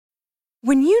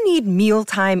When you need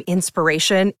mealtime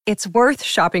inspiration, it's worth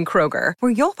shopping Kroger,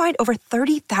 where you'll find over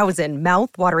 30,000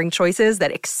 mouth-watering choices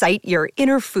that excite your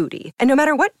inner foodie. And no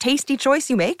matter what tasty choice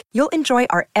you make, you'll enjoy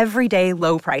our everyday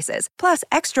low prices, plus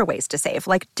extra ways to save,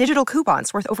 like digital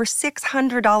coupons worth over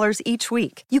 $600 each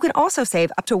week. You can also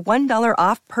save up to $1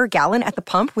 off per gallon at the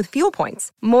pump with fuel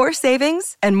points. More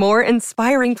savings and more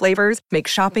inspiring flavors make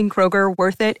shopping Kroger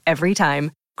worth it every time.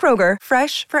 Kroger,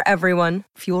 fresh for everyone.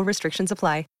 Fuel restrictions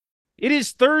apply. It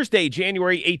is Thursday,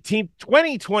 January 18th,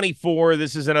 2024.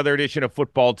 This is another edition of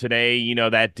Football Today. You know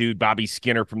that dude, Bobby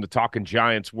Skinner from the Talking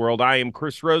Giants world. I am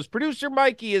Chris Rose. Producer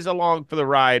Mikey is along for the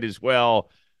ride as well.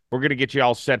 We're going to get you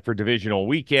all set for divisional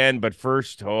weekend. But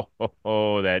first,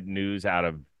 that news out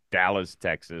of Dallas,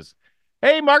 Texas.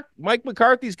 Hey, Mike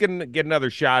McCarthy's going to get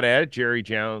another shot at it. Jerry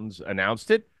Jones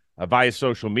announced it via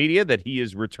social media that he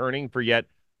is returning for yet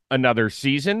another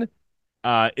season.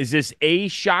 Is this A,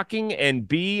 shocking, and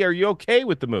B, are you okay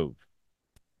with the move?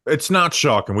 It's not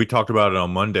shocking. We talked about it on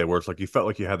Monday where it's like you felt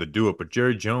like you had to do it, but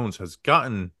Jerry Jones has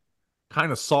gotten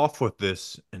kind of soft with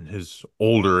this in his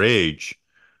older age.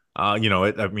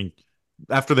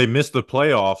 After they missed the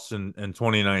playoffs in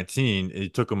 2019,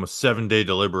 it took him a 7-day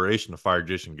deliberation to fire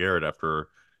Jason Garrett after,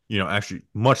 actually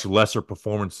much lesser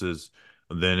performances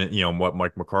than, what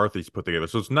Mike McCarthy's put together.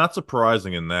 So it's not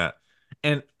surprising in that.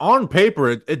 And on paper,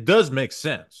 it does make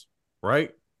sense,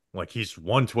 right? Like he's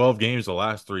won 12 games the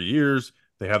last 3 years.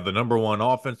 They have the number 1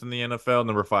 offense in the NFL,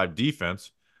 number 5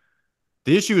 defense.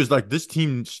 The issue is like this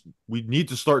team, we need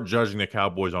to start judging the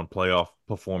Cowboys on playoff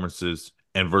performances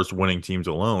and versus winning teams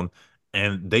alone.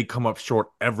 And they come up short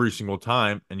every single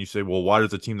time. And you say, well, why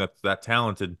does a team that's that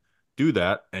talented do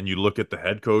that? And you look at the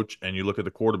head coach and you look at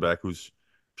the quarterback who's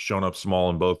shown up small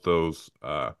in both those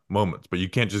moments. But you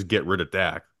can't just get rid of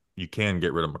Dak. You can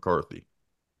get rid of McCarthy.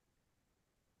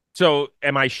 So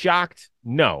am I shocked?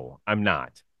 No, I'm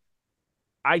not.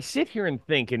 I sit here and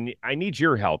think, and I need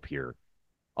your help here.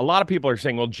 A lot of people are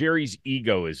saying, well, Jerry's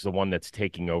ego is the one that's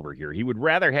taking over here. He would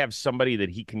rather have somebody that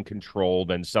he can control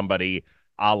than somebody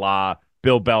a la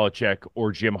Bill Belichick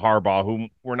or Jim Harbaugh, whom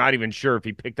we're not even sure if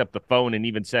he picked up the phone and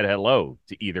even said hello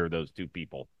to either of those two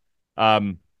people.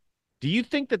 Do you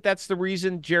think that that's the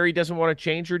reason Jerry doesn't want to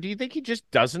change, or do you think he just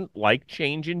doesn't like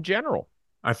change in general?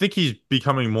 I think he's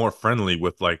becoming more friendly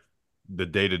with like the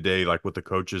day-to-day, like with the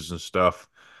coaches and stuff.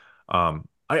 I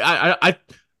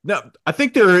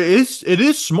think it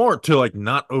is smart to like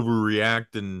not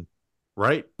overreact and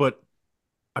right, but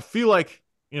I feel like,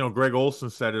 Greg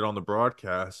Olsen said it on the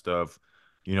broadcast of,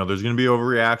 there's going to be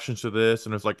overreactions to this,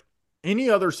 and it's like any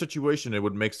other situation, it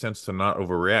would make sense to not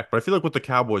overreact. But I feel like with the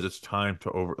Cowboys, it's time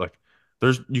to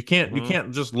you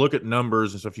can't just look at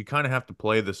numbers and stuff. You kind of have to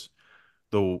play this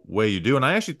the way you do. And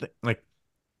I actually think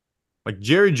like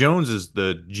Jerry Jones is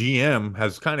the GM,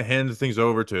 has kind of handed things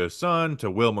over to his son,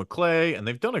 to Will McClay, and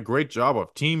they've done a great job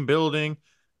of team building,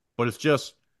 but it's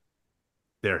just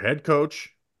their head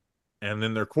coach and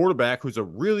then their quarterback, who's a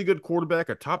really good quarterback,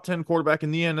 a top 10 quarterback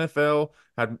in the NFL,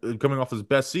 coming off his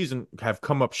best season, have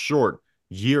come up short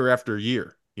year after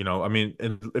year.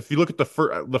 And if you look at the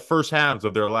first halves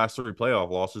of their last 3 playoff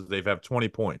losses, they've had 20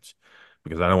 points,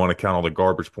 because I don't want to count all the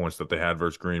garbage points that they had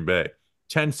versus Green Bay.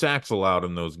 10 sacks allowed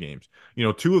in those games.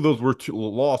 2 of those were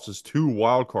losses to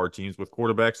wild card teams with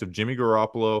quarterbacks of Jimmy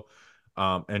Garoppolo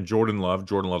and Jordan Love.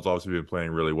 Jordan Love's obviously been playing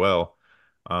really well.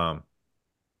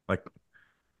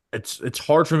 It's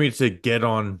hard for me to get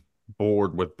on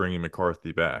board with bringing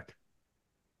McCarthy back.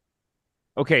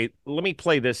 Okay, let me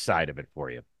play this side of it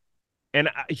for you. And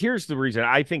here's the reason.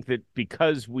 I think that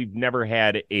because we've never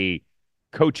had a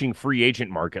coaching free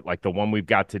agent market like the one we've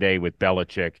got today with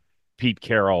Belichick, Pete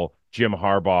Carroll, Jim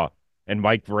Harbaugh, and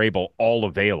Mike Vrabel all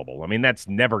available. I mean, that's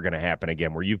never going to happen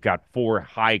again, where you've got 4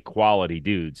 high-quality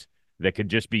dudes that could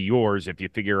just be yours if you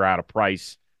figure out a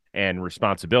price and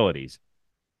responsibilities.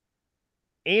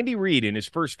 Andy Reid, in his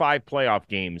first 5 playoff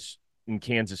games in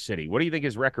Kansas City, what do you think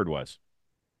his record was?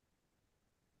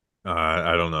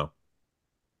 I don't know.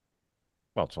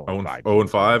 Well, it's only 5.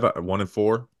 0-5,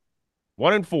 1-4.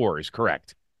 1-4 is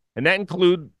correct. And that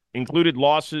included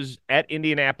losses at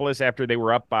Indianapolis after they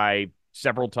were up by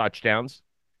several touchdowns.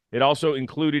 It also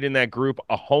included in that group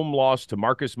a home loss to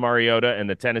Marcus Mariota and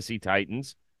the Tennessee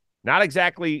Titans. Not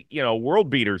exactly, world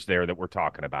beaters there that we're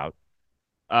talking about.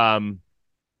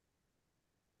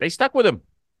 They stuck with him.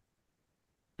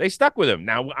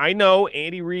 Now, I know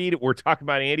Andy Reid, we're talking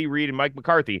about Andy Reid and Mike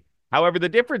McCarthy. However, the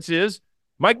difference is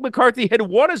Mike McCarthy had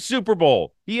won a Super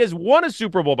Bowl. He has won a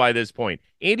Super Bowl by this point.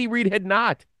 Andy Reid had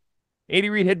not. Andy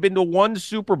Reid had been to 1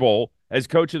 Super Bowl as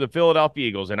coach of the Philadelphia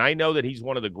Eagles, and I know that he's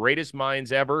one of the greatest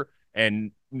minds ever,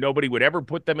 and nobody would ever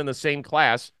put them in the same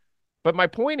class. But my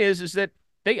point is that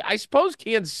I suppose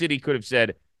Kansas City could have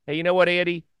said, "Hey, you know what,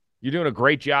 Andy? You're doing a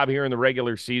great job here in the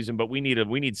regular season, but we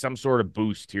need some sort of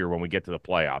boost here when we get to the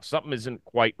playoffs. Something isn't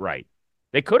quite right."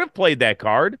 They could have played that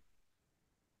card,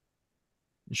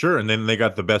 Sure, and then they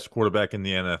got the best quarterback in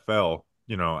the NFL,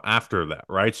 after that,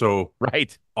 right? So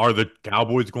right? are the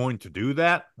Cowboys going to do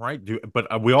that, right?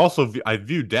 But we also I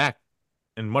view Dak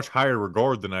in much higher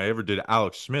regard than I ever did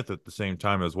Alex Smith at the same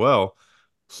time as well.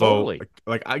 So Totally.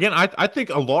 like again, I think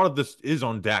a lot of this is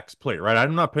on Dak's plate, right?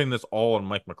 I'm not putting this all on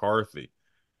Mike McCarthy,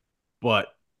 but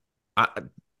I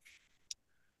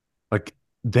like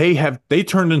they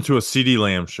turned into a CeeDee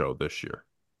Lamb show this year.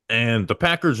 And the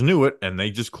Packers knew it, and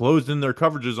they just closed in their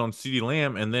coverages on CeeDee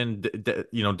Lamb. And then,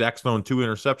 Dak's throwing two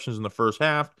interceptions in the first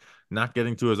half, not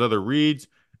getting to his other reads.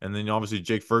 And then obviously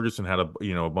Jake Ferguson had a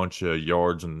bunch of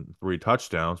yards and three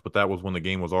touchdowns, but that was when the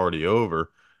game was already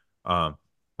over. Um,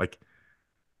 like,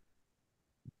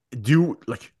 do you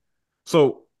like?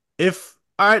 So if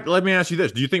all right, let me ask you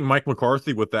this: do you think Mike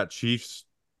McCarthy with that Chiefs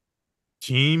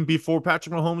team before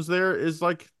Patrick Mahomes there is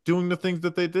like doing the things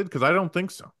that they did? Because I don't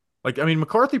think so. Like, I mean,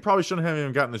 McCarthy probably shouldn't have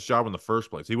even gotten this job in the first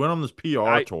place. He went on this PR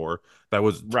I tour that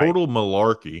was right, total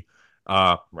malarkey.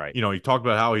 Uh, right, he talked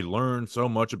about how he learned so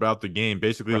much about the game.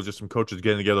 Basically, it right. was just some coaches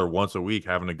getting together once a week,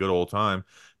 having a good old time.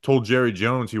 Told Jerry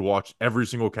Jones he watched every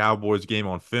single Cowboys game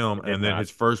on film, I did and then not. his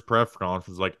first press conference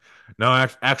was like, "No,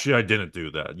 actually, I didn't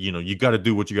do that. You got to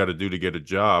do what you got to do to get a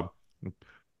job."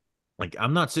 Like,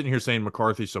 I'm not sitting here saying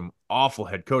McCarthy's some awful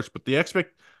head coach, but the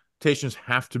expectations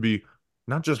have to be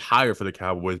not just higher for the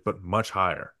Cowboys, but much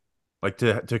higher. Like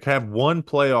to have one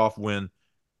playoff win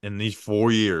in these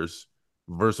 4 years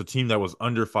versus a team that was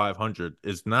under 500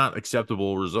 is not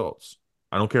acceptable results.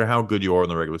 I don't care how good you are in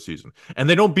the regular season. And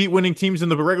they don't beat winning teams in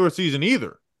the regular season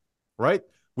either, right?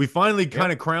 We finally Yeah.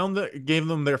 kind of gave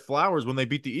them their flowers when they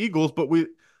beat the Eagles, but we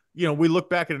look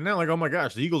back at it now like, oh my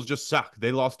gosh, the Eagles just suck.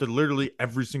 They lost to literally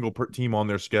every single team on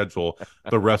their schedule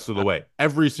the rest of the way.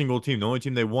 Every single team. The only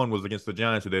team they won was against the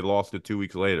Giants, who they lost to 2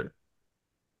 weeks later.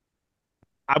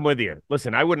 I'm with you.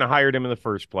 Listen, I wouldn't have hired him in the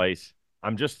first place.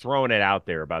 I'm just throwing it out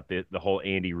there about the whole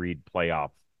Andy Reid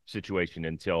playoff situation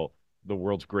until the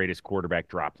world's greatest quarterback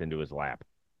dropped into his lap.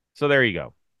 So there you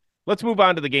go. Let's move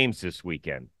on to the games this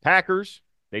weekend. Packers,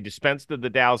 they dispensed of the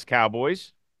Dallas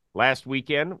Cowboys last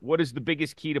weekend. What is the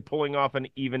biggest key to pulling off an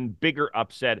even bigger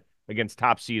upset against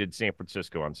top-seeded San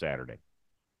Francisco on Saturday?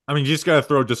 I mean, you just got to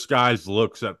throw disguised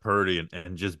looks at Purdy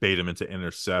and just bait him into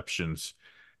interceptions.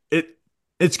 It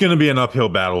it's going to be an uphill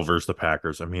battle versus the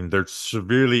Packers. I mean, they're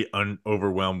severely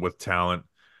overwhelmed with talent.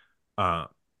 Uh,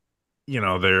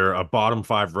 they're a bottom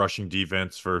five rushing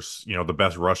defense versus, the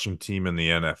best rushing team in the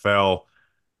NFL.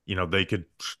 They could,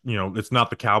 it's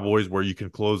not the Cowboys where you can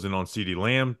close in on CeeDee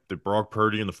Lamb, the Brock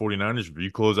Purdy and the 49ers. If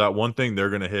you close out one thing, they're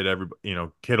going to hit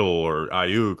Kittle or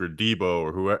Ayuk or Debo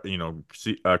or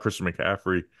whoever, Christian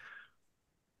McCaffrey.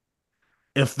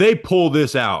 If they pull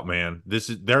this out, man,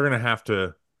 they're going to have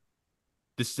to,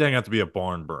 this is going to have to be a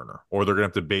barn burner, or they're going to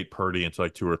have to bait Purdy into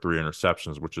like two or three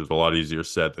interceptions, which is a lot easier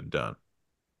said than done.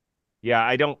 Yeah,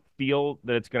 I don't feel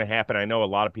that it's going to happen. I know a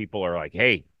lot of people are like,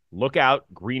 hey, look out.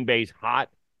 Green Bay's hot.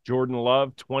 Jordan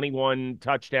Love, 21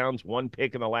 touchdowns, one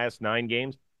pick in the last 9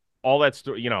 games. All that's,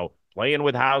 playing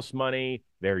with house money.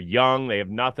 They're young. They have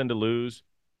nothing to lose.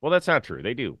 Well, that's not true.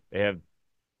 They do.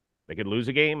 They could lose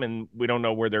a game, and we don't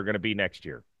know where they're going to be next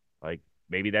year. Like,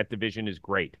 maybe that division is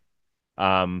great.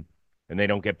 Um, and they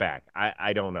don't get back.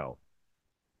 I don't know.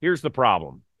 Here's the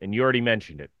problem, and you already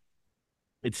mentioned it.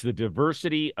 It's the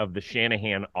diversity of the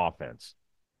Shanahan offense.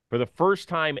 For the first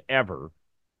time ever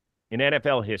in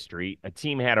NFL history, a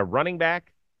team had a running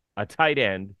back, a tight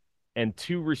end, and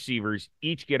two receivers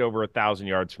each get over 1,000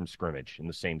 yards from scrimmage in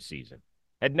the same season.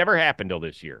 Had never happened till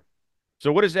this year.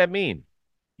 So what does that mean?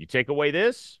 You take away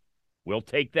this, we'll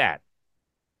take that.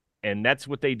 And that's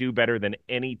what they do better than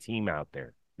any team out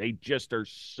there. They just are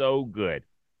so good.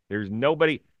 There's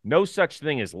no such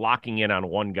thing as locking in on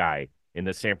one guy in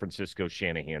the San Francisco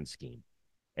Shanahan scheme.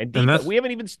 And And defense, that's we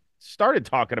haven't even started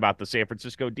talking about the San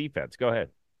Francisco defense. Go ahead.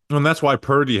 and that's why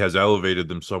Purdy has elevated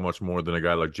them so much more than a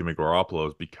guy like Jimmy Garoppolo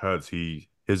is because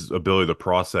his ability to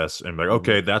process and like, Mm-hmm.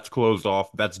 okay, that's closed off.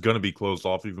 That's gonna be closed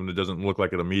off, even if it doesn't look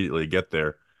like it immediately get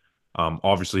there.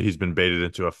 Obviously he's been baited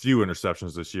into a few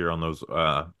interceptions this year on those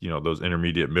those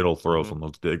intermediate middle throws Mm-hmm. on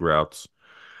those dig routes.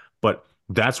 But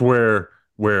that's where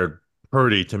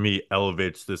Purdy to me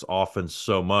elevates this offense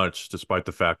so much, despite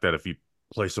the fact that if you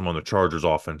place him on the Chargers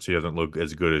offense, he doesn't look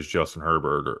as good as Justin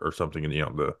Herbert or something in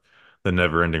the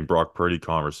never-ending Brock Purdy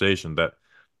conversation.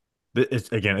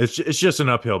 It's just an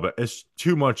uphill, but it's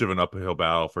too much of an uphill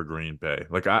battle for Green Bay.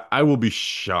 Like I will be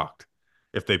shocked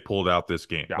if they pulled out this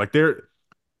game. Yeah, Like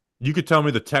you could tell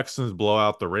me the Texans blow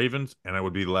out the Ravens, and I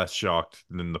would be less shocked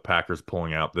than the Packers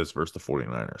pulling out this versus the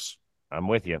 49ers. I'm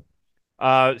with you.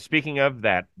 Speaking of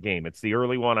that game, it's the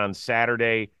early one on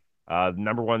Saturday.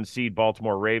 Number one seed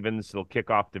Baltimore Ravens. They'll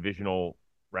kick off divisional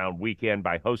round weekend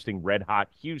by hosting red hot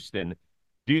Houston.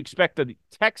 Do you expect the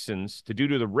Texans to do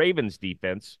to the Ravens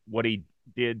defense what he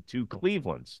did to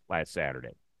Cleveland's last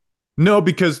Saturday? No,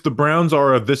 because the Browns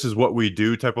are a this is what we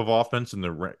do type of offense, and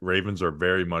the Ravens are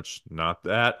very much not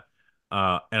that.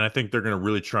 And I think they're going to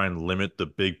really try and limit the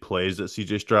big plays that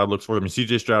CJ Stroud looks for. I mean,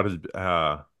 CJ Stroud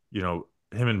has,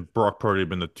 him and Brock Purdy have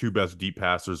been the two best deep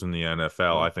passers in the NFL.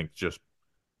 Mm-hmm. I think just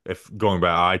if going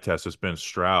by eye test, it's been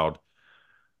Stroud.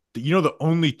 The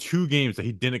only two games that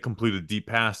he didn't complete a deep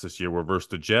pass this year were versus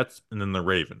the Jets and then the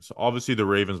Ravens. Obviously, the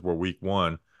Ravens were week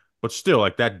one, but still,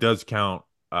 like that does count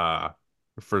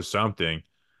for something.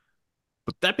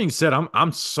 But that being said,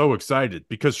 I'm so excited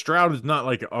because Stroud is not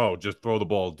like, oh, just throw the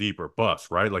ball deep or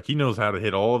bust, right? Like he knows how to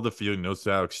hit all of the field, he knows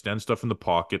how to extend stuff in the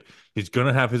pocket. He's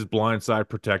gonna have his blind side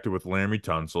protected with Laremy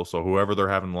Tunsil, so whoever they're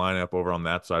having line up over on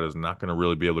that side is not gonna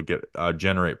really be able to get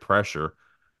generate pressure.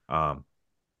 Um,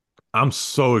 I'm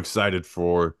so excited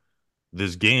for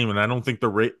this game, and I don't think the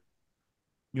rate.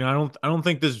 I don't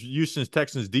think this Houston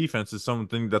Texans defense is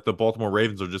something that the Baltimore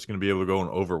Ravens are just going to be able to go and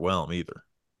overwhelm either.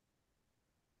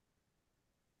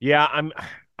 Yeah,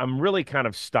 I'm really kind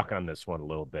of stuck on this one a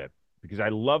little bit because I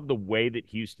love the way that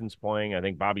Houston's playing. I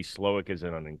think Bobby Slowick is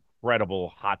in an incredible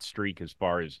hot streak as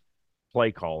far as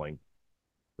play calling.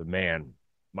 But man,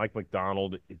 Mike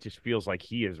McDonald, it just feels like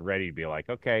he is ready to be like,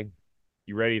 okay,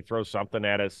 you ready to throw something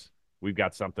at us? We've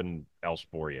got something else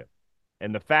for you.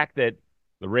 And the fact that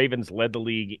the Ravens led the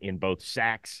league in both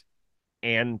sacks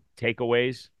and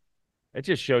takeaways, it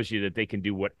just shows you that they can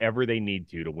do whatever they need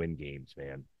to win games,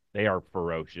 man. They are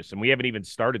ferocious. And we haven't even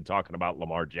started talking about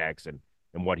Lamar Jackson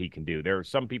and what he can do. There are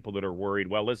some people that are worried,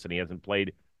 well, listen, he hasn't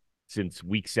played since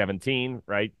week 17,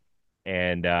 right?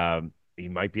 And he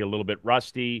might be a little bit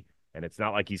rusty. And it's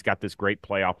not like he's got this great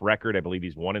playoff record. I believe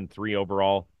he's 1-3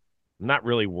 overall. I'm not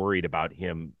really worried about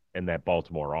him and that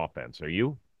Baltimore offense. Are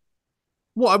you?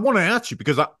 Well, I want to ask you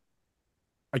because I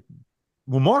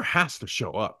Lamar has to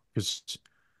show up because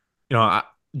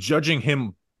judging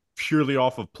him purely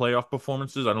off of playoff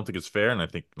performances, I don't think it's fair. And I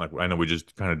think, like, I know we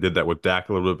just kind of did that with Dak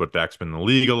a little bit, but Dak's been in the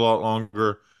league a lot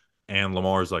longer, and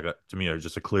Lamar's to me,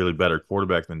 just a clearly better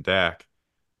quarterback than Dak.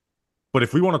 But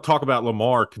if we want to talk about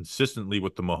Lamar consistently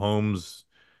with the Mahomes,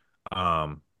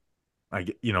 um,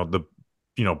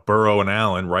 Burrow and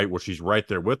Allen, right, which he's right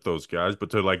there with those guys, but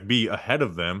to like be ahead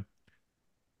of them,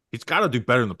 he's got to do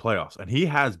better in the playoffs, and he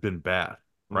has been bad,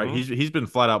 right? Mm-hmm. He's been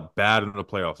flat out bad in the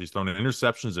playoffs. He's thrown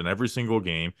interceptions in every single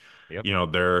game. Yep.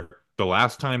 The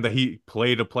last time that he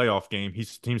played a playoff game,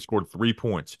 his team scored 3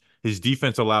 points. His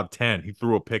defense allowed 10. He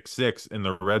threw a pick six in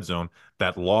the red zone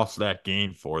that lost that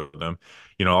game for them.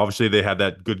 Obviously they had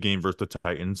that good game versus the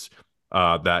Titans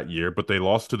that year, but they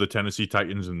lost to the Tennessee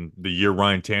Titans in the year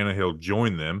Ryan Tannehill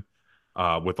joined them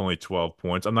with only 12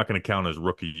 points. I'm not going to count his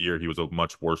rookie year. He was a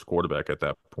much worse quarterback at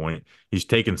that point. He's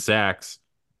taken sacks.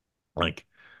 Like,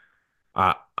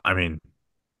 I mean,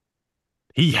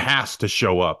 he has to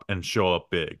show up and show up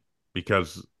big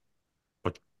because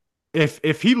like,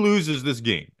 if he loses this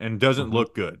game and doesn't Mm-hmm.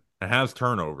 look good and has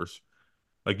turnovers,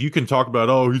 like you can talk about,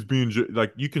 oh, he's being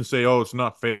like you can say, oh, it's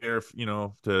not fair,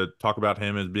 to talk about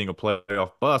him as being a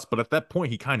playoff bust, but at that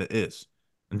point he kind of is.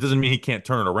 It doesn't mean he can't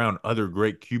turn it around. Other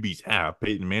great QBs have.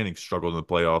 Peyton Manning struggled in the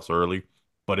playoffs early,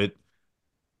 but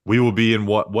we will be in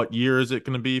what year is it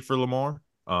going to be for Lamar?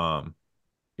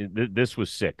 This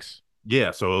was 6.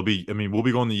 Yeah, so it'll be. I mean, we'll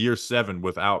be going to year 7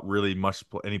 without really much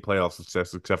any playoff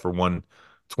success except for one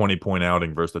 20-point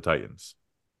outing versus the Titans.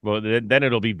 Well, then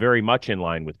it'll be very much in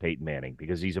line with Peyton Manning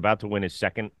because he's about to win his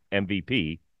second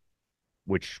MVP,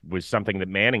 which was something that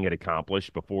Manning had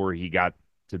accomplished before he got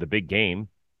to the big game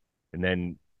and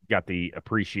then got the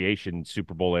appreciation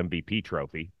Super Bowl MVP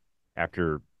trophy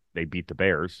after they beat the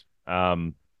Bears.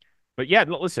 But yeah,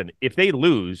 listen, if they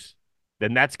lose,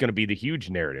 then that's going to be the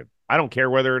huge narrative. I don't care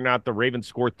whether or not the Ravens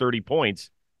score 30 points.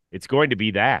 It's going to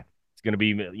be that. It's going to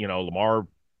be, Lamar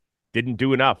didn't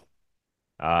do enough.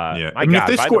 Yeah, My I mean, if God,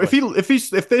 they by the score, way,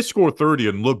 if they score 30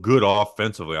 and look good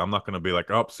offensively, I'm not going to be like,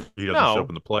 oh, so he doesn't show up no,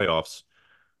 in the playoffs.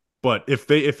 But if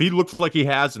he looks like he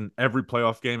has in every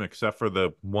playoff game except for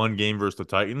the one game versus the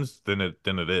Titans, then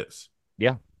it is.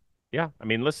 yeah, yeah. I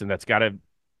mean, listen, that's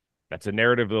a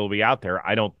narrative that'll be out there.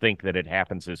 I don't think that it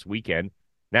happens this weekend.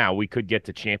 Now we could get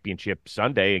to championship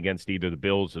Sunday against either the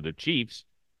Bills or the Chiefs,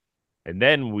 and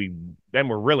then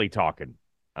we're really talking.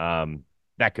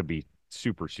 That could be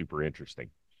super, super interesting.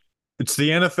 It's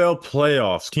the NFL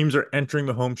playoffs. Teams are entering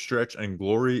the home stretch and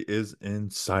glory is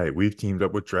in sight. We've teamed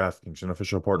up with DraftKings, an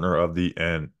official partner of the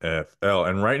NFL.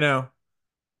 And right now,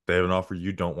 they have an offer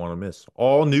you don't want to miss.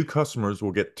 All new customers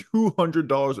will get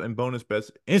 $200 in bonus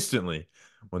bets instantly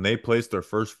when they place their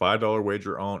first $5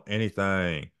 wager on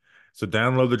anything. So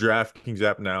download the DraftKings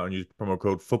app now and use promo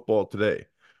code football today.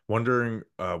 Wondering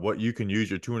what you can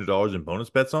use your $200 in bonus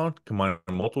bets on? Combine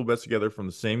multiple bets together from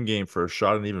the same game for a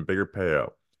shot at an even bigger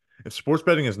payout. If sports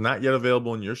betting is not yet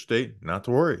available in your state, not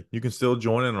to worry. You can still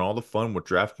join in on all the fun with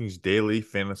DraftKings Daily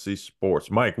Fantasy Sports.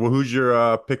 Mike, well, who's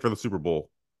your pick for the Super Bowl?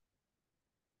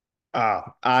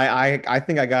 I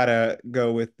think I gotta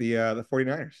go with the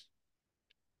 49ers.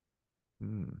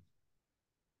 Hmm.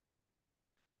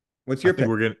 What's I your think pick?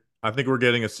 we're getting I think we're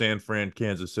getting a San Fran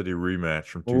Kansas City rematch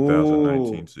from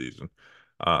 2019 Ooh. season.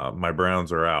 My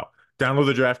Browns are out. Download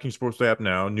the DraftKings Sports app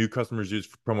now. New customers use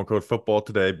promo code football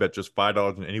today. Bet just $5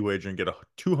 on any wager and get a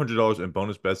 $200 in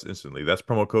bonus bets instantly. That's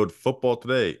promo code football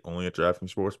today only at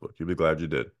DraftKings Sportsbook. You'll be glad you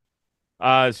did.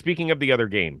 Speaking of the other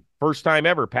game, first time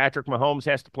ever, Patrick Mahomes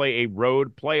has to play a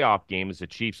road playoff game as the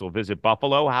Chiefs will visit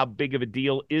Buffalo. How big of a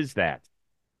deal is that?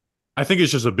 I think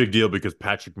it's just a big deal because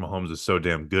Patrick Mahomes is so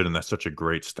damn good, and that's such a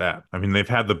great stat. I mean, they've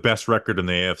had the best record in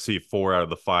the AFC 4 out of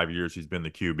the 5 years he's been the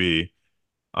QB.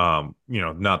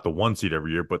 Not the one seed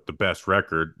every year, but the best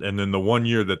record. And then the one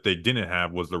year that they didn't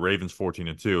have was the Ravens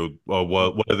 14-2. Well,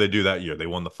 what did they do that year? They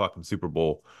won the fucking Super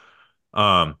Bowl.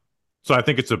 Um, so I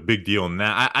think it's a big deal in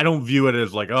that. I don't view it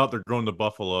as like, oh, they're going to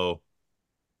Buffalo.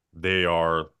 They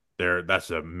are there.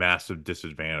 That's a massive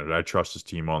disadvantage. I trust this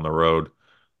team on the road.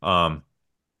 Um,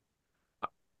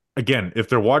 again, if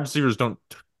their wide receivers don't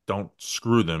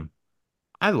screw them,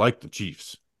 I like the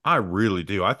Chiefs. I really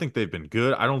do. I think they've been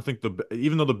good. I don't think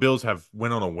even though the Bills have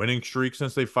went on a winning streak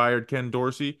since they fired Ken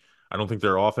Dorsey, I don't think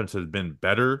their offense has been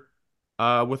better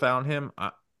without him.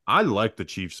 I like the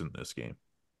Chiefs in this game.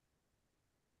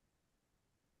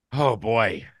 Oh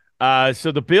boy.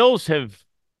 So the Bills have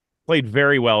played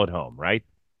very well at home, right?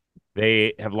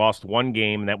 They have lost one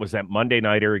game, and that was that Monday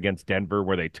nighter against Denver,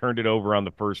 where they turned it over on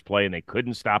the first play and they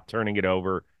couldn't stop turning it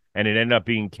over. And it ended up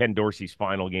being Ken Dorsey's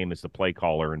final game as the play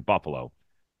caller in Buffalo.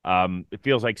 It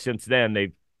feels like since then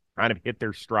they've kind of hit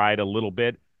their stride a little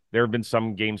bit. There have been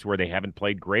some games where they haven't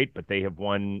played great, but they have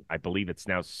won, I believe it's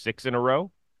now 6 in a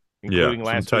row, Yeah, including some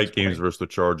last week's tight games play. versus the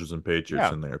Chargers and Patriots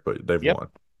Yeah. in there, but they've Yep. won.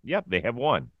 Yep. They have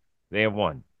won. They have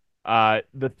won.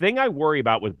 The thing I worry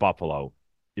about with Buffalo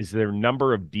is their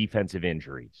number of defensive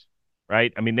injuries,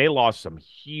 right? I mean, they lost some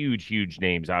huge, huge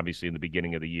names, obviously, in the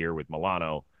beginning of the year with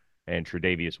Milano and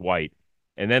Tre'Davious White.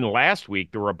 And then last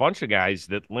week, there were a bunch of guys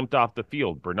that limped off the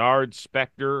field. Bernard,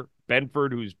 Spector,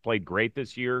 Benford, who's played great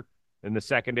this year in the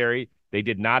secondary. They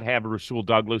did not have Rasul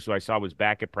Douglas, who I saw was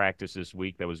back at practice this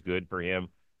week. That was good for him.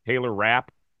 Taylor Rapp,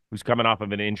 who's coming off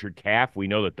of an injured calf. We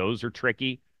know that those are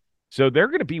tricky. So they're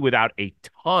going to be without a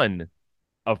ton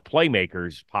of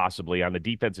playmakers possibly on the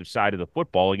defensive side of the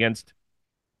football against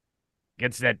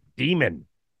that demon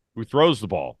who throws the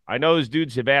ball. I know those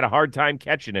dudes have had a hard time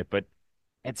catching it, but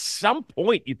at some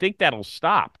point you think that'll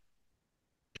stop.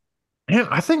 And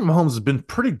I think Mahomes has been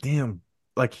pretty damn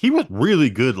like he was really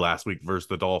good last week versus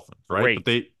the Dolphins, right?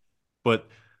 Great. But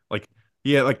like,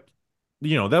 yeah, like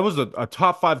that was a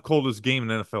top five coldest game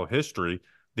in NFL history.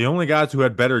 The only guys who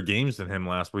had better games than him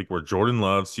last week were Jordan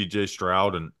Love, CJ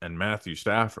Stroud, and Matthew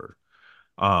Stafford.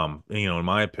 In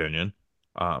my opinion.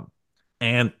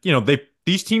 And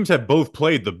these teams have both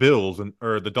played the Bills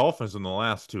or the Dolphins in the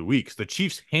last 2 weeks. The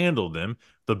Chiefs handled them.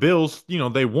 The Bills,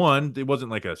 they won. It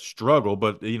wasn't like a struggle,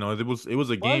 but it was a Was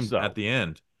game at though. the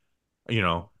end. You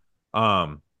know,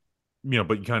 um,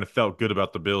 but you kind of felt good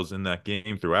about the Bills in that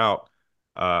game throughout.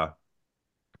 Uh,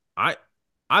 I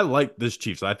I like this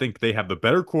Chiefs. I think they have the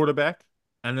better quarterback,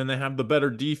 and then they have the better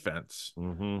defense.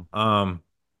 Mm-hmm. Um,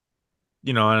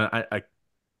 and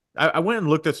I went and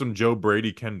looked at some Joe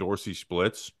Brady, Ken Dorsey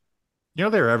splits.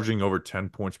 They're averaging over 10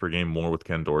 points per game more with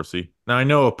Ken Dorsey. Now, I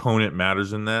know opponent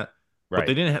matters in that, but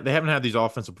Right. they haven't had these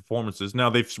offensive performances. Now,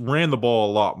 they've ran the ball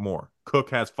a lot more. Cook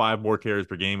has 5 more carries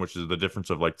per game, which is the difference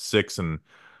of like 6 and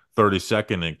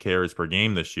 32nd in carries per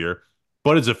game this year.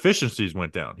 But his efficiencies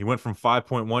went down. He went from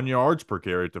 5.1 yards per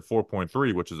carry to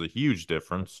 4.3, which is a huge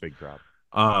difference. Big drop.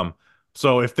 Um,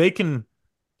 so if they can,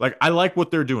 like, I like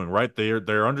what they're doing, right?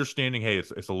 They're understanding, hey,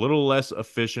 it's a little less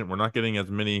efficient. We're not getting as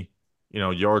many,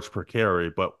 yards per carry,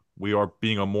 but we are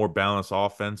being a more balanced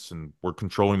offense and we're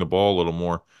controlling the ball a little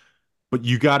more. But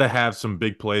you got to have some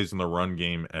big plays in the run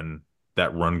game and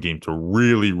that run game to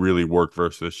really, really work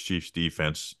versus this Chiefs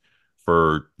defense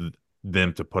for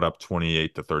them to put up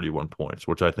 28 to 31 points,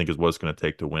 which I think is what it's going to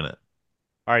take to win it.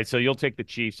 All right, so you'll take the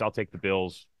Chiefs. I'll take the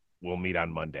Bills. We'll meet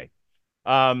on Monday.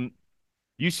 Um,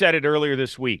 you said it earlier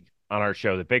this week on our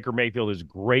show that Baker Mayfield is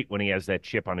great when he has that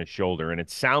chip on his shoulder, and it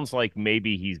sounds like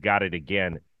maybe he's got it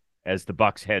again as the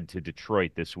Bucs head to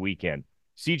Detroit this weekend.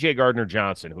 C.J.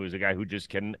 Gardner-Johnson, who is a guy who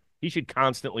just he should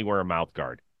constantly wear a mouth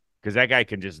guard because that guy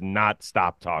can just not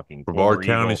stop talking. Brevard Former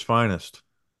County's Eagle. Finest.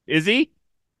 Is he?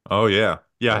 Oh, yeah.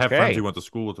 Yeah, I have friends Okay. who went to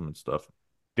school with him and stuff.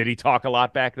 Did he talk a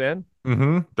lot back then?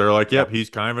 Mm-hmm. They're like, yep, Yep. he's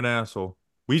kind of an asshole.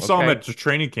 We saw him Okay. at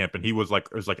training camp, and he was like,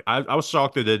 I was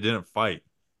shocked that they didn't fight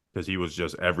because he was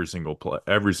just every single play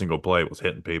was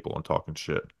hitting people and talking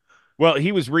shit. Well,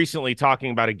 he was recently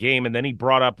talking about a game, and then he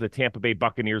brought up the Tampa Bay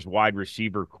Buccaneers wide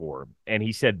receiver core. And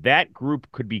he said that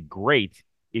group could be great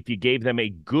if you gave them a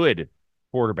good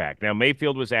quarterback. Now,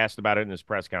 Mayfield was asked about it in his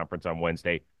press conference on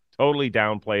Wednesday, totally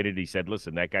downplayed it. He said,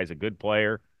 listen, that guy's a good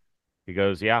player. He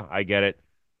goes, yeah, I get it.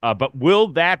 But will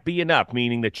that be enough,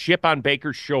 meaning the chip on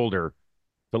Baker's shoulder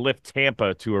to lift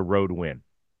Tampa to a road win?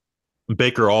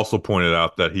 Baker also pointed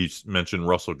out that he mentioned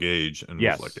Russell Gage and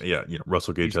Yes. was like, yeah,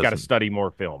 Russell Gage He's got to study more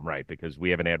film, right? Because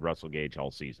we haven't had Russell Gage all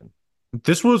season.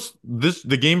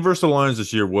 The game versus the Lions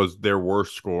this year was their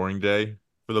worst scoring day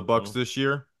for the Bucs this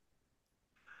year.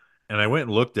 And I went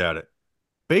and looked at it.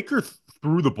 Baker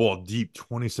threw the ball deep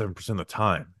 27% of the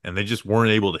time, and they just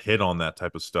weren't able to hit on that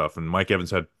type of stuff. And Mike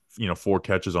Evans had, 4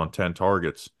 catches on 10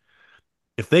 targets.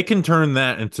 If they can turn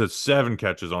that into 7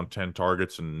 catches on 10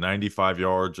 targets and 95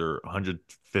 yards or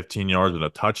 115 yards and a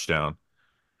touchdown,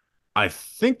 I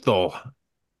think they'll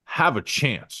have a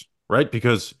chance, right?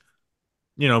 Because,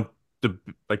 you know, the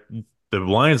like the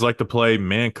Lions like to play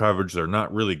man coverage. They're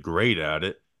not really great at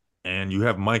it. And you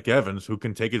have Mike Evans who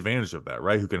can take advantage of that,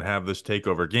 right? Who can have this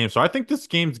takeover game. So I think this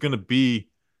game's going to be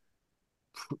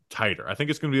tighter. I think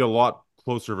it's going to be a lot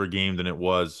closer of a game than it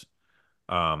was,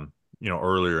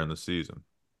 earlier in the season.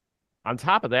 On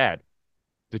top of that,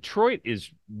 Detroit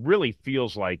really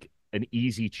feels like an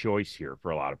easy choice here for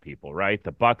a lot of people, right?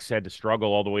 The Bucs had to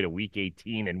struggle all the way to week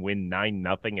 18 and win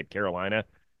 9-0 at Carolina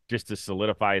just to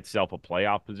solidify itself a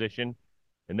playoff position.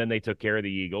 And then they took care of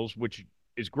the Eagles, which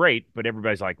is great, but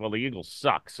everybody's like, well, the Eagles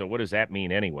suck. So what does that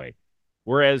mean anyway?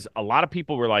 Whereas a lot of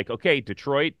people were like, okay,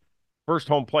 Detroit, first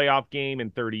home playoff game in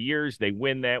 30 years. They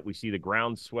win that. We see the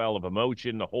groundswell of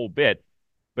emotion, the whole bit.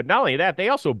 But not only that, they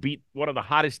also beat one of the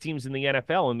hottest teams in the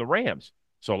NFL in the Rams.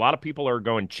 So a lot of people are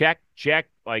going, check,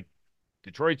 like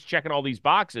Detroit's checking all these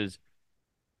boxes.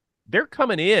 They're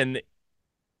coming in,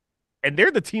 and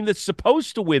they're the team that's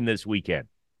supposed to win this weekend.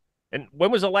 And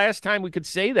when was the last time we could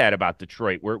say that about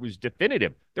Detroit, where it was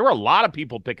definitive? There were a lot of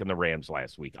people picking the Rams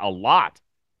last week, a lot.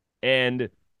 And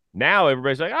now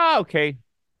everybody's like, oh, okay.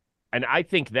 And I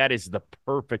think that is the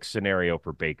perfect scenario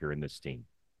for Baker and this team.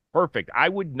 Perfect. I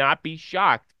would not be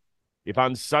shocked if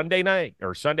on Sunday night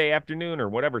or Sunday afternoon or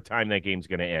whatever time that game's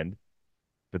going to end,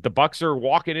 that the Bucs are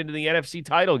walking into the NFC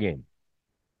title game.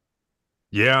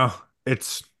 Yeah,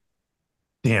 it's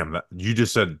damn. You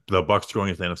just said the Bucs going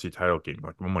into the NFC title game.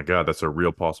 Like, oh my God, that's a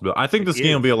real possibility. I think this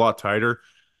game will be a lot tighter,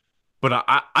 but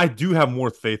I do have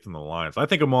more faith in the Lions. I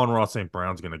think Amon-Ra St.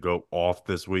 Brown's going to go off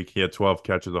this week. He had 12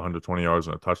 catches, 120 yards,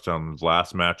 and a touchdown in his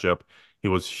last matchup. He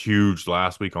was huge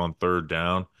last week on third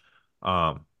down.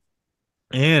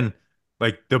 And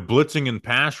like the blitzing and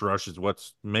pass rush is what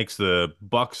makes the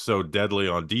Bucs so deadly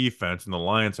on defense, and the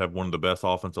Lions have one of the best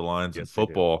offensive lines in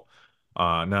football.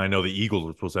 Now I know the Eagles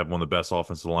were supposed to have one of the best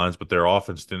offensive lines, but their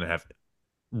offense didn't have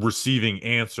receiving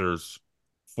answers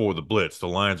for the blitz. The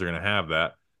Lions are going to have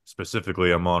that,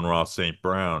 specifically Amon-Ra St.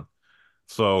 Brown.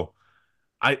 So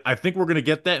I think we're going to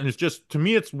get that, and it's just, to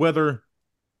me, it's whether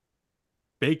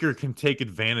Baker can take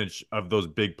advantage of those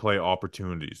big play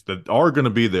opportunities that are going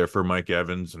to be there for Mike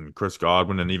Evans and Chris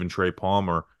Godwin and even Trey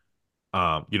Palmer.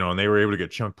 And they were able to get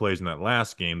chunk plays in that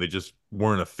last game. They just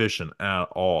weren't efficient at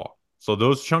all. So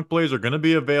those chunk plays are going to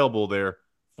be available there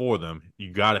for them.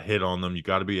 You got to hit on them. You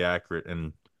got to be accurate.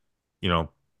 And,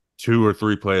 2 or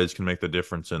 3 plays can make the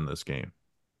difference in this game.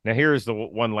 Now, here's the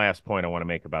one last point I want to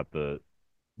make about the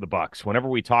Bucs. Whenever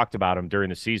we talked about them during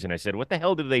the season, I said, what the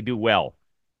hell did they do well?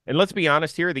 And let's be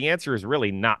honest here, the answer is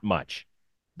really not much.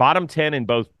 Bottom 10 in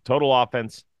both total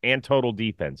offense and total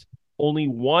defense. Only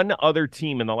one other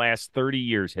team in the last 30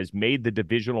 years has made the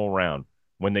divisional round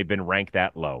when they've been ranked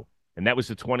that low. And that was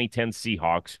the 2010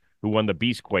 Seahawks, who won the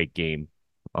Beastquake game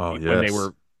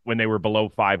when they were below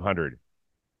 500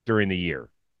 during the year.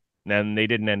 And then they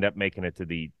didn't end up making it to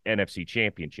the NFC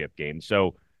Championship game.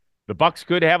 So the Bucs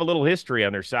could have a little history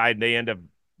on their side, and they end up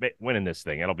winning this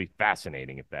thing. It'll be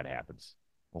fascinating if that happens.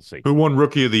 We'll see. Who won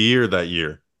Rookie of the Year that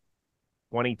year?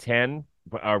 2010.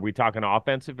 Are we talking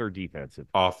offensive or defensive?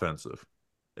 Offensive.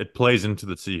 It plays into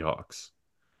the Seahawks.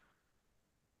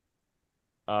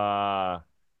 Uh,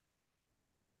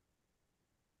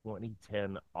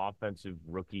 2010 Offensive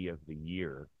Rookie of the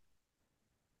Year.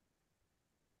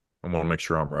 I want to make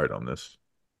sure I'm right on this.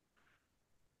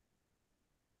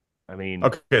 I mean,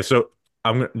 Okay, so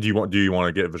do you want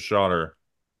to give a shot or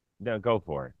no, go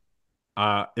for it.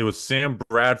 it was Sam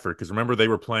Bradford because remember they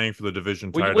were playing for the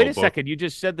division Well, wait title a both, second. You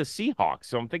just said the Seahawks,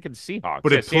 so I'm thinking Seahawks.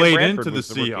 but Yeah, it Sam played Bradford into the was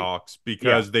the rookie. Seahawks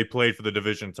Yeah. because they played for the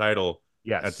division title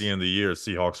at the Yes. end of the year,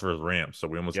 Seahawks versus Rams. So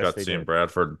we almost Yes, got they Sam did.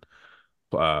 Bradford,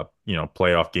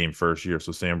 playoff game first year.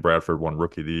 So Sam Bradford won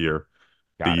Rookie of the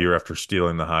Got it. year after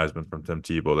stealing the Heisman from Tim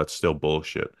Tebow. That's still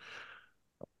bullshit.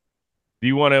 Do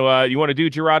you want to do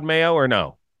Gerard Mayo or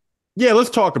no? Yeah, let's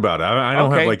talk about it. I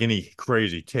don't have Okay. like any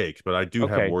crazy takes, but I do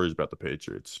have Okay. worries about the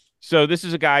Patriots. So this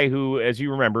is a guy who, as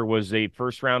you remember, was a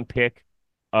first round pick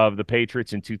of the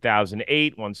Patriots in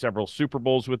 2008, won several Super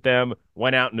Bowls with them,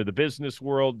 went out into the business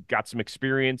world, got some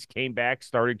experience, came back,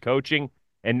 started coaching,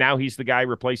 and now he's the guy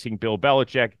replacing Bill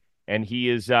Belichick. And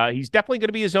he's definitely going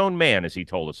to be his own man, as he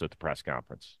told us at the press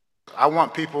conference. I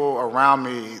want people around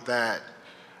me that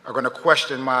are going to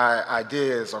question my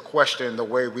ideas or question the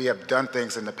way we have done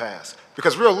things in the past.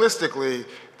 Because realistically,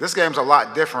 this game's a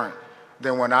lot different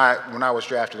than when I was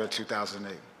drafted in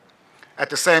 2008. At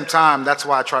the same time, that's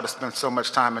why I try to spend so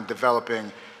much time in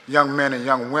developing young men and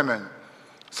young women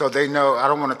so they know I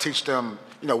don't want to teach them,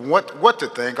 what to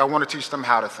think. I want to teach them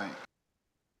how to think.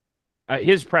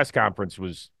 His press conference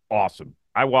was awesome.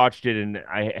 I watched it and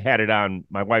I had it on.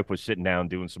 My wife was sitting down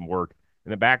doing some work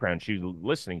in the background. She was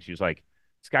listening. She was like,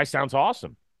 "This guy sounds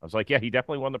awesome." I was like, "Yeah, he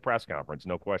definitely won the press conference,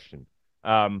 no question."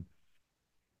 Um,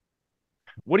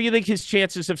 what do you think his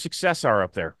chances of success are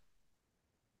up there?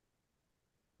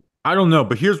 I don't know,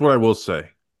 but here's what I will say.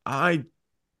 I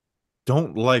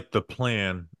don't like the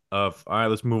plan of, all right,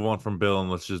 let's move on from Bill and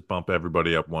let's just bump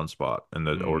everybody up one spot in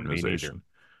the Me neither. organization.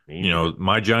 Me neither.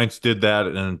 My Giants did that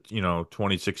in,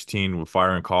 2016 with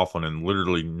firing Coughlin, and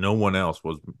literally no one else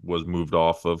was moved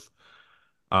off of.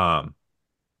 Um,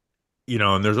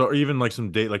 and there's even like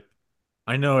some date, like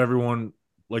I know everyone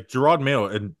like Gerard Mayo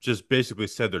and just basically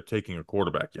said they're taking a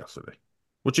quarterback yesterday.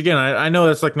 Which again, I know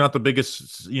that's like not the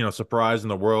biggest, surprise in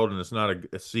the world, and it's not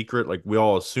a secret. Like we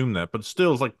all assume that, but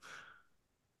still, it's like,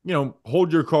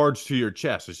 hold your cards to your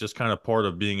chest. It's just kind of part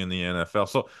of being in the NFL.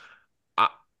 So I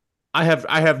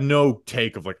I have no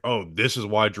take of like, oh, this is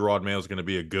why Gerard Mayo is going to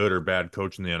be a good or bad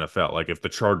coach in the NFL. Like if the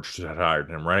Chargers had hired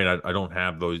him, right? I don't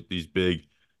have these big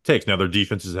takes. Now their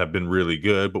defenses have been really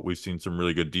good, but we've seen some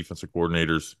really good defensive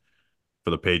coordinators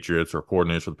for the Patriots or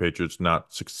coordinators for the Patriots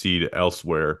not succeed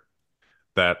elsewhere.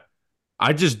 That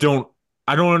I just don't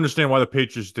understand why the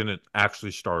Patriots didn't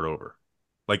actually start over.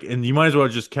 Like, and you might as well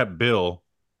have just kept Bill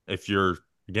if you're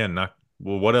again not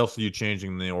well, what else are you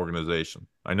changing in the organization?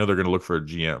 I know they're gonna look for a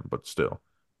GM, but still.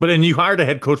 But then you hired a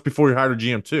head coach before you hired a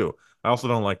GM too. I also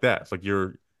don't like that. It's like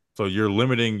you're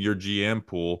limiting your GM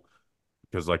pool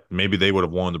because like maybe they would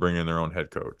have wanted to bring in their own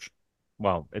head coach.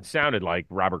 Well, it sounded like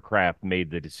Robert Kraft made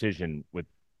the decision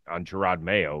on Gerard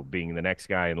Mayo being the next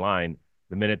guy in line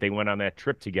the minute they went on that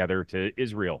trip together to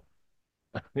Israel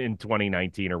in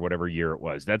 2019 or whatever year it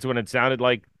was. That's when it sounded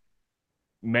like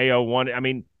Mayo won. I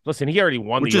mean, listen, he already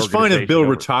won Which the is fine if organization Bill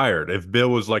over. retired. If Bill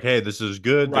was like, hey, this is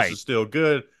good, this Right. is still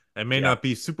good. It may Yeah. not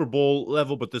be Super Bowl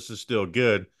level, but this is still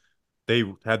good. They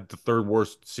had the third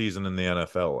worst season in the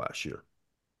NFL last year.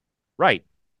 Right.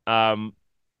 Um,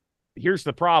 Here's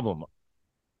the problem.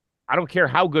 I don't care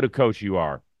how good a coach you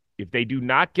are. If they do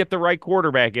not get the right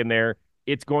quarterback in there,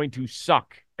 it's going to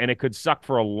suck. And it could suck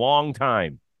for a long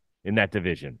time in that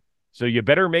division. So you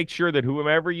better make sure that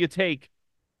whomever you take,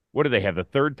 what do they have? The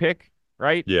third pick,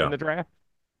 right? In Yeah. the draft?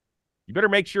 You better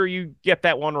make sure you get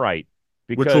that one right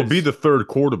Which will be because the third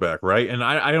quarterback, right? And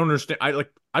I don't understand. I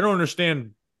don't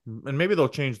understand, and maybe they'll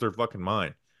change their fucking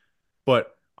mind.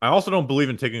 But I also don't believe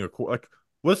in taking like.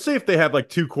 Let's say if they have like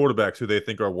two quarterbacks who they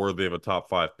think are worthy of a top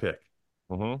five pick,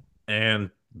 Mhm. and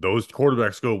those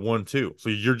quarterbacks go 1-2, so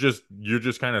you're just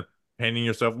kind of handing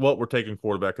yourself, well, we're taking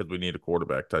quarterback because we need a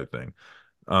quarterback type thing.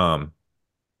 Um,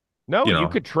 No, you you know,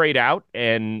 could trade out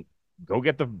and go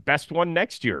get the best one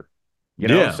next year.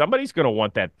 yeah, Somebody's going to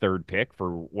want that third pick for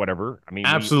whatever. I mean,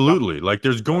 absolutely. Like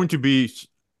there's so going to be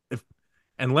if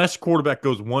unless quarterback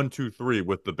goes 1, 2, 3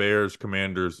 with the Bears,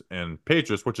 Commanders, and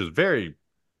Patriots, which is very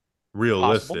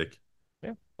possible. realistic.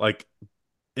 Yeah. Like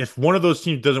if one of those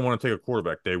teams doesn't want to take a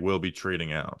quarterback, they will be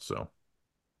trading out. So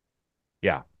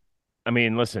Yeah. I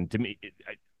mean, listen, to me,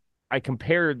 I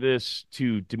compare this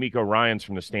to D'Amico Ryans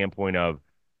from the standpoint of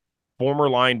former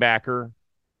linebacker,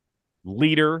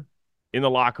 leader in the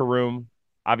locker room.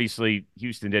 Obviously,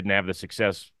 Houston didn't have the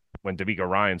success when D'Amico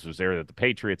Ryans was there that the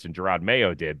Patriots and Gerard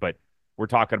Mayo did, but We're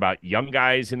talking about young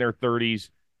guys in their 30s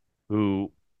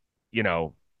who,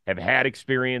 have had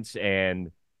experience and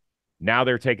now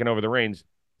they're taking over the reins.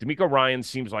 D'Amico Ryan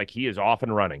seems like he is off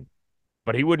and running,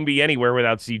 but he wouldn't be anywhere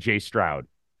without C.J. Stroud.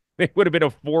 It would have been a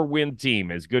 4-win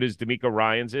team as good as D'Amico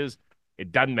Ryan's is.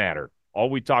 It doesn't matter. All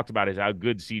we talked about is how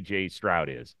good C.J. Stroud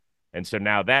is. And so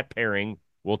now that pairing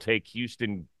will take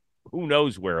Houston who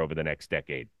knows where over the next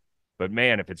decade. But,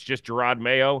 man, if it's just Gerard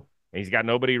Mayo and he's got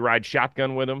nobody to ride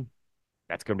shotgun with him,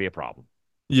 that's going to be a problem.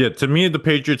 Yeah, to me, the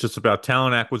Patriots, it's about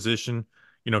talent acquisition,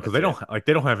 because they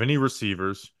don't have any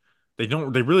receivers. They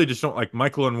really just don't like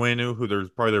Michael Onwenu, who they're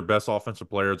probably their best offensive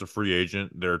player as a free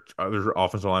agent. Their other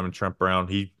offensive lineman, Trent Brown,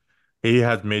 he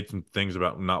has made some things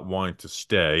about not wanting to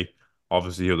stay.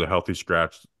 Obviously, he was a healthy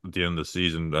scratch at the end of the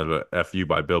season as a FU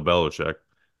by Bill Belichick.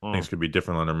 Things could be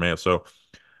different under Mayo. So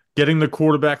getting the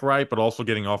quarterback right, but also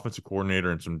getting offensive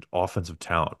coordinator and some offensive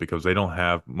talent because they don't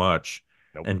have much.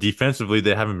 Nope. And defensively,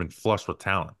 they haven't been flushed with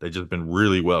talent. They've just been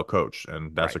really well coached,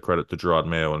 and that's a credit to Gerard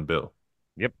Mayo and Bill.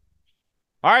 Yep.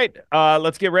 All right,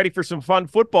 let's get ready for some fun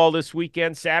football this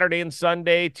weekend, Saturday and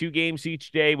Sunday, 2 games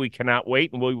each day. We cannot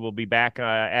wait, and we will be back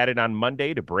at it on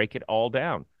Monday to break it all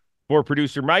down. For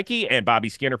producer Mikey and Bobby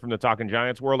Skinner from the Talking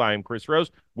Giants world, I am Chris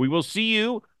Rose. We will see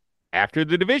you after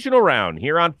the divisional round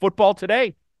here on Football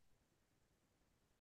Today.